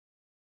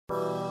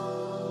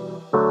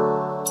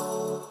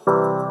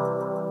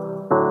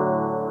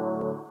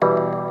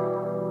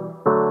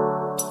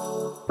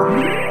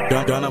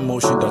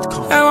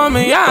GhanaMotion.com. I want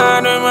me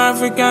yard with my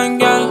African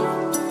girl.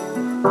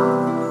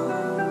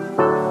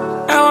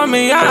 I want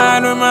me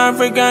yard with my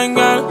African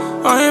girl.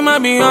 Oh, he might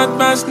be hot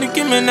past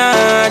Nicki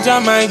Minaj. I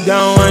might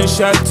down 1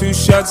 shot, 2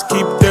 shots,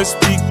 keep the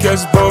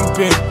speakers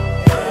bumping.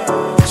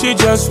 She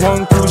just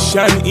want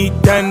cushion,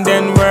 eat and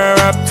then we're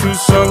up to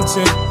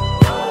something.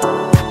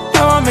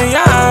 I want me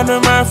yard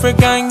with my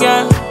African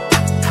girl.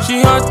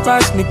 She hot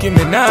past Nicki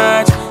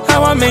Minaj. I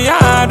want me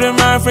yard with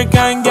my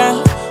African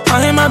girl.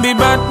 Oh, he might be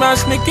bad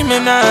past Nicki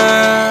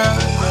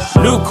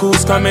Minaj. Look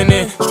who's coming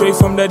in, straight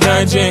from the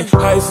dungeon.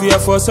 How you feel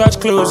for such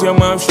clothes, your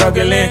mom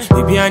struggling.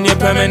 He behind your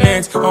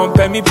permanent, on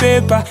pay me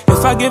paper.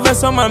 If I give her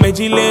some, I'll make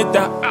you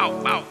later.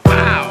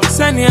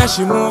 Send her,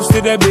 she moves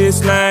to the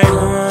baseline.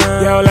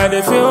 Yeah, all I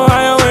feel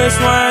how your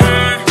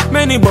waistline.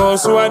 Many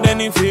balls, so I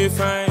then feel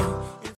fine.